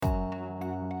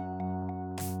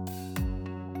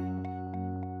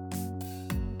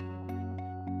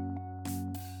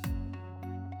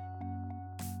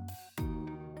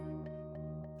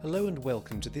Hello and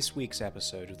welcome to this week's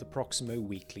episode of the Proximo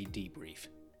Weekly Debrief.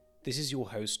 This is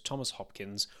your host Thomas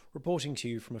Hopkins, reporting to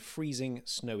you from a freezing,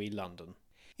 snowy London.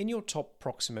 In your top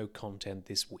Proximo content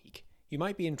this week, you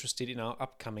might be interested in our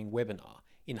upcoming webinar,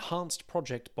 Enhanced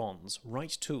Project Bonds,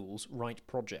 Right Tools, Right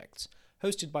Projects,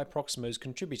 hosted by Proximo's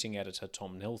contributing editor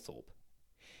Tom Nelthorpe.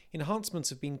 Enhancements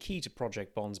have been key to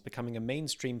project bonds becoming a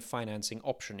mainstream financing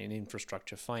option in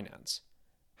infrastructure finance.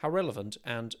 How relevant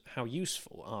and how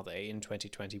useful are they in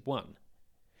 2021?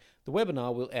 The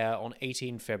webinar will air on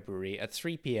 18 February at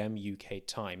 3 p.m. UK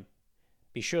time.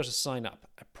 Be sure to sign up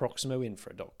at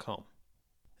proximoinfra.com.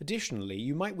 Additionally,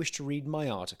 you might wish to read my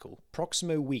article,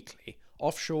 Proximo Weekly,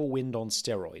 Offshore Wind on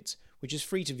Steroids, which is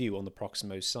free to view on the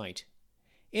Proximo site.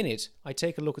 In it, I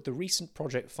take a look at the recent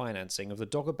project financing of the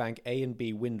Dogger Bank A and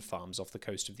B wind farms off the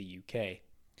coast of the UK.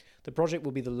 The project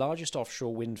will be the largest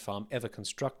offshore wind farm ever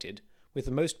constructed, with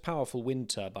the most powerful wind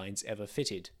turbines ever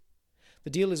fitted. The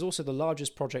deal is also the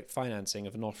largest project financing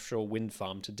of an offshore wind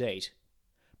farm to date.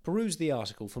 Peruse the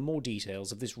article for more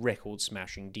details of this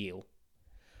record-smashing deal.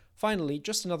 Finally,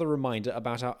 just another reminder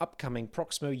about our upcoming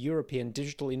Proximo European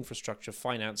Digital Infrastructure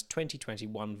Finance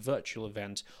 2021 virtual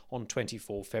event on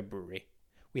 24 February.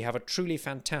 We have a truly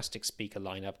fantastic speaker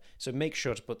lineup, so make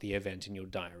sure to put the event in your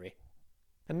diary.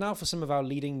 And now for some of our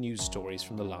leading news stories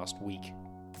from the last week.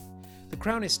 The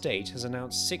Crown Estate has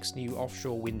announced 6 new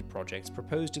offshore wind projects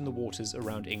proposed in the waters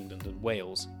around England and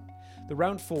Wales. The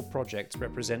Round 4 projects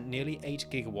represent nearly 8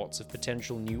 gigawatts of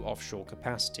potential new offshore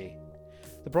capacity.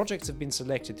 The projects have been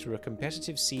selected through a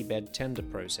competitive seabed tender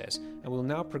process and will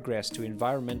now progress to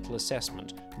environmental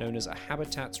assessment known as a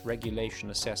Habitats Regulation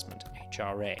Assessment,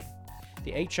 HRA.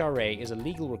 The HRA is a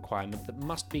legal requirement that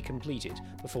must be completed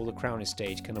before the Crown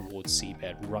Estate can award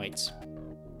seabed rights.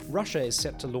 Russia is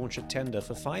set to launch a tender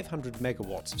for 500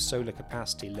 megawatts of solar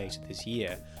capacity later this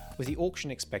year, with the auction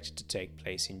expected to take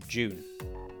place in June.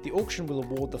 The auction will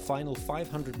award the final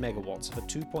 500 megawatts of a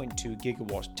 2.2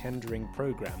 gigawatt tendering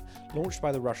program launched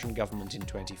by the Russian government in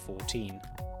 2014.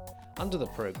 Under the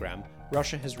program,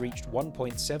 Russia has reached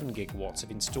 1.7 gigawatts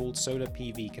of installed solar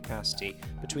PV capacity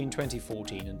between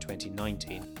 2014 and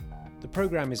 2019. The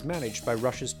program is managed by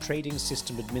Russia's Trading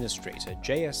System Administrator,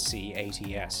 JSC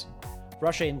ATS.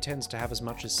 Russia intends to have as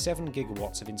much as 7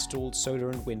 gigawatts of installed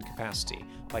solar and wind capacity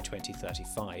by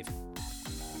 2035.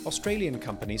 Australian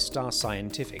company Star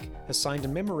Scientific has signed a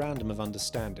Memorandum of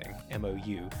Understanding,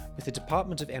 MOU, with the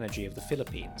Department of Energy of the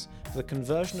Philippines for the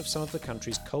conversion of some of the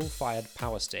country's coal-fired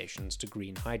power stations to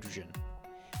green hydrogen.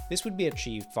 This would be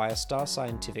achieved via Star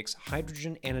Scientific's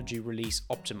Hydrogen Energy Release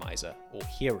Optimizer, or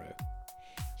HERO.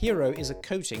 HERO is a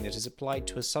coating that is applied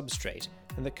to a substrate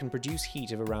and that can produce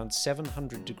heat of around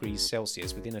 700 degrees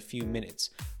Celsius within a few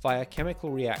minutes via a chemical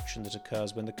reaction that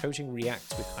occurs when the coating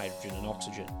reacts with hydrogen and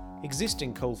oxygen.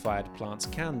 Existing coal-fired plants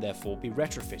can therefore be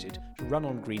retrofitted to run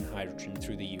on green hydrogen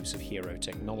through the use of HERO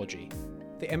technology.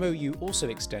 The MOU also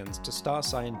extends to Star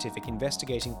Scientific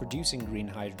investigating producing green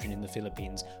hydrogen in the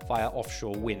Philippines via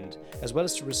offshore wind, as well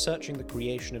as to researching the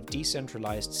creation of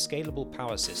decentralized scalable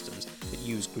power systems that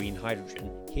use green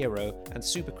hydrogen, HERO, and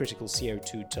supercritical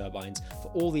CO2 turbines for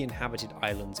all the inhabited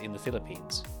islands in the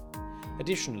Philippines.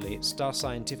 Additionally, Star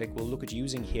Scientific will look at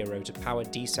using HERO to power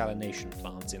desalination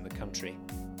plants in the country.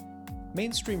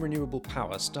 Mainstream Renewable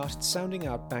Power started sounding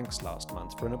out banks last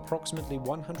month for an approximately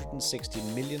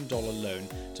 $160 million loan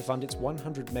to fund its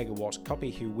 100 megawatt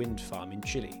Copihu wind farm in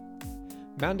Chile.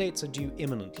 Mandates are due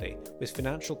imminently, with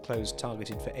financial close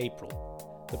targeted for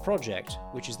April. The project,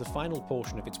 which is the final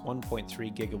portion of its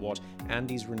 1.3 gigawatt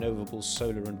Andes Renewables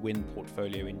solar and wind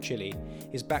portfolio in Chile,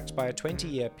 is backed by a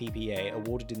 20-year PPA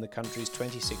awarded in the country's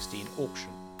 2016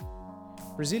 auction.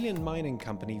 Brazilian mining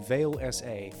company Vale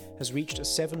SA has reached a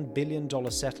 $7 billion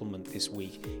settlement this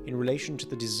week in relation to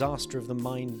the disaster of the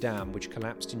mine dam which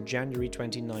collapsed in January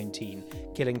 2019,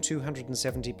 killing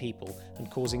 270 people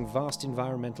and causing vast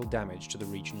environmental damage to the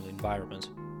regional environment.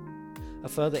 A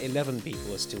further 11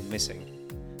 people are still missing.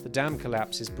 The dam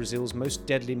collapse is Brazil's most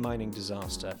deadly mining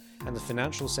disaster, and the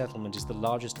financial settlement is the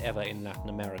largest ever in Latin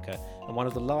America and one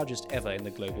of the largest ever in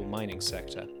the global mining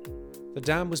sector. The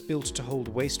dam was built to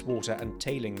hold wastewater and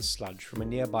tailings sludge from a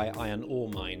nearby iron ore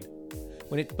mine.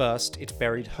 When it burst, it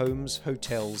buried homes,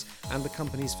 hotels, and the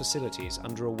company's facilities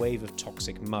under a wave of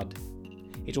toxic mud.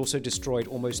 It also destroyed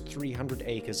almost 300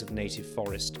 acres of native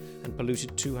forest and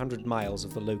polluted 200 miles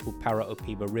of the local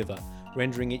Paraopeba River,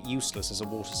 rendering it useless as a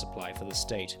water supply for the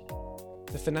state.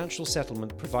 The financial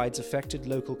settlement provides affected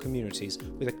local communities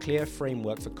with a clear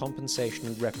framework for compensation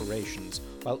and reparations,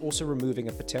 while also removing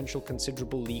a potential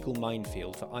considerable legal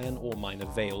minefield for iron ore miner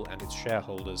Vale and its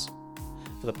shareholders.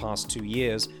 For the past 2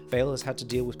 years, Vale has had to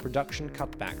deal with production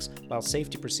cutbacks while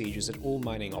safety procedures at all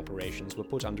mining operations were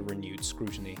put under renewed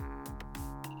scrutiny.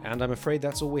 And I'm afraid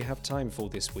that's all we have time for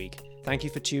this week. Thank you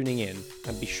for tuning in,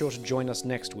 and be sure to join us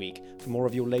next week for more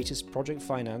of your latest project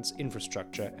finance,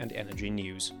 infrastructure, and energy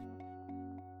news.